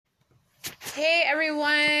Hey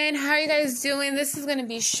everyone, how are you guys doing? This is going to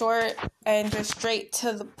be short and just straight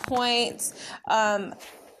to the point. And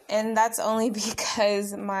that's only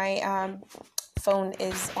because my phone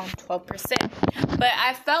is on 12%. But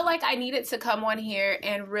I felt like I needed to come on here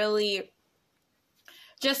and really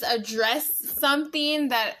just address something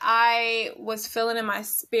that I was feeling in my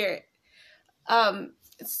spirit.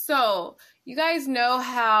 So you guys know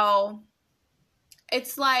how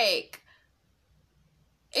it's like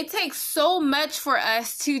it takes so much for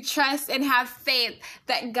us to trust and have faith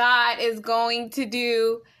that God is going to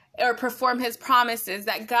do or perform his promises,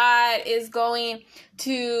 that God is going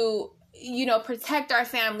to, protect our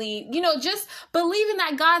family, just believing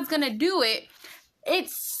that God's going to do it.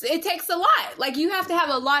 It takes a lot. Like, you have to have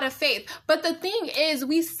a lot of faith. But the thing is,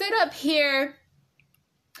 we sit up here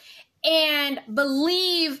and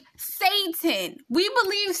believe Satan. We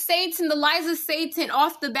believe Satan, the lies of Satan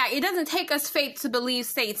off the bat. It doesn't take us faith to believe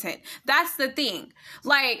Satan. That's the thing.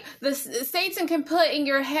 Like, Satan can put in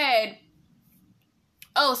your head,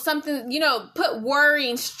 something, put worry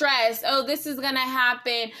and stress. This is going to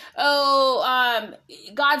happen.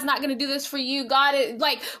 God's not going to do this for you. God is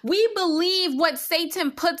like, we believe what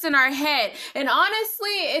Satan puts in our head. And honestly,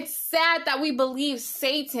 it's sad that we believe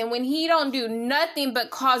Satan when he don't do nothing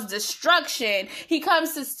but cause destruction. He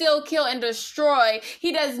comes to steal, kill, and destroy.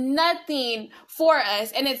 He does nothing for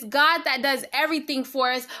us. And it's God that does everything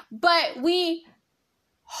for us. But we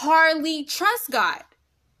hardly trust God.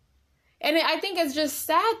 And I think it's just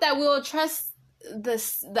sad that we will trust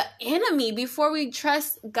the enemy before we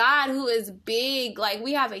trust God, who is big. Like,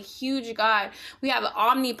 we have a huge God. We have an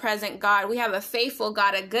omnipresent God. We have a faithful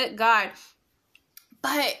God, a good God.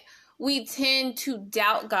 But we tend to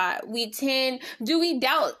doubt God. Do we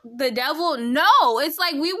doubt the devil? No. It's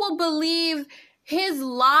like we will believe his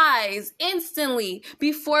lies instantly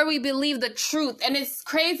before we believe the truth. And it's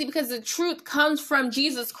crazy because the truth comes from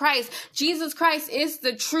Jesus Christ. Jesus Christ is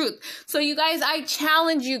the truth. So you guys, I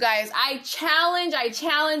challenge you guys. I challenge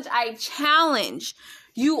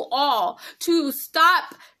you all to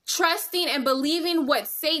stop trusting and believing what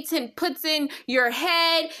Satan puts in your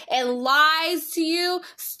head and lies to you.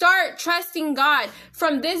 Start trusting God.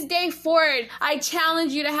 From this day forward, I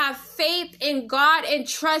challenge you to have faith in God and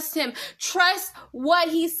trust him. Trust what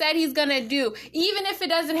he said he's going to do. Even if it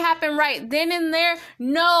doesn't happen right then and there,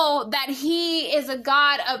 know that he is a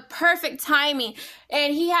God of perfect timing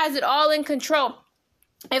and he has it all in control.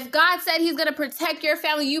 If God said he's going to protect your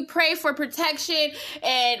family, you pray for protection,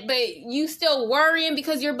 but you still worrying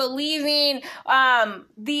because you're believing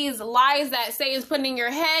these lies that Satan's putting in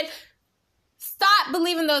your head. Stop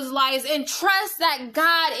believing those lies and trust that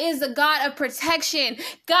God is a God of protection.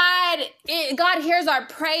 God hears our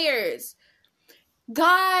prayers.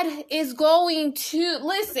 God is going to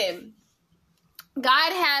listen.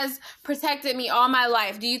 God has protected me all my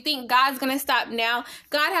life. Do you think God's going to stop now?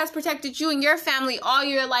 God has protected you and your family all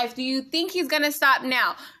your life. Do you think he's going to stop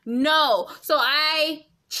now? No. So I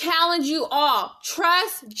challenge you all.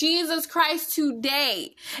 Trust Jesus Christ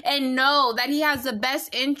today and know that he has the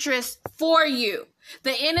best interest for you.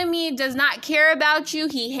 The enemy does not care about you.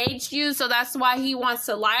 He hates you. So that's why he wants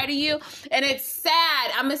to lie to you. And it's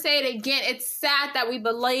sad. I'm going to say it again. It's sad that we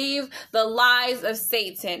believe the lies of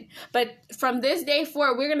Satan. But from this day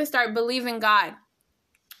forward, we're going to start believing God.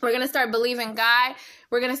 We're going to start believing God.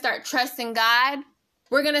 We're going to start trusting God.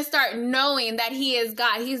 We're going to start knowing that he is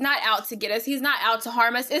God. He's not out to get us. He's not out to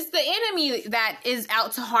harm us. It's the enemy that is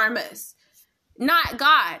out to harm us, not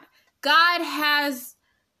God. God has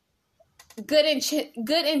good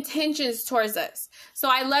intentions towards us. So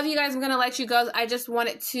I love you guys. I'm going to let you go. I just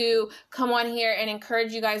wanted to come on here and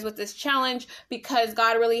encourage you guys with this challenge because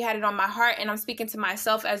God really had it on my heart, and I'm speaking to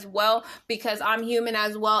myself as well because I'm human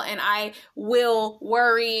as well, and I will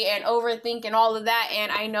worry and overthink and all of that,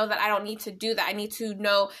 and I know that I don't need to do that. I need to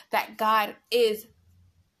know that God is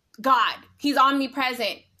God. He's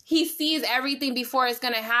omnipresent. He sees everything before it's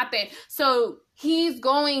going to happen. So he's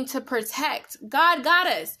going to protect. God got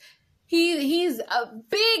us. He's a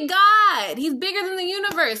big God. He's bigger than the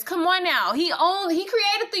universe. Come on now. He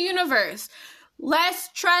created the universe. Let's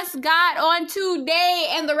trust God on today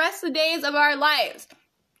and the rest of the days of our lives.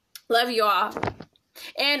 Love you all.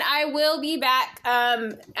 And I will be back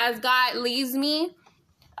as God leads me.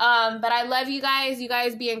 But I love you guys. You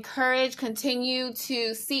guys be encouraged. Continue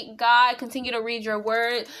to seek God. Continue to read your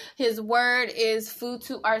word. His word is food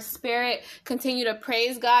to our spirit. Continue to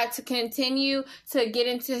praise God. To continue to get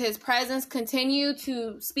into his presence. Continue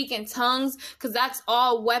to speak in tongues, because that's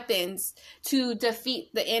all weapons to defeat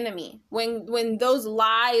the enemy. When those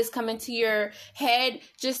lies come into your head,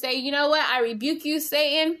 just say, you know what? I rebuke you,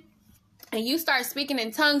 Satan. and you start speaking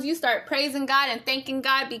in tongues, you start praising God and thanking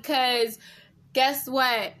God, because guess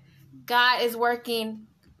what? God is working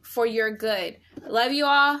for your good. Love you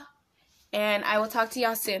all, and I will talk to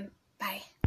y'all soon. Bye.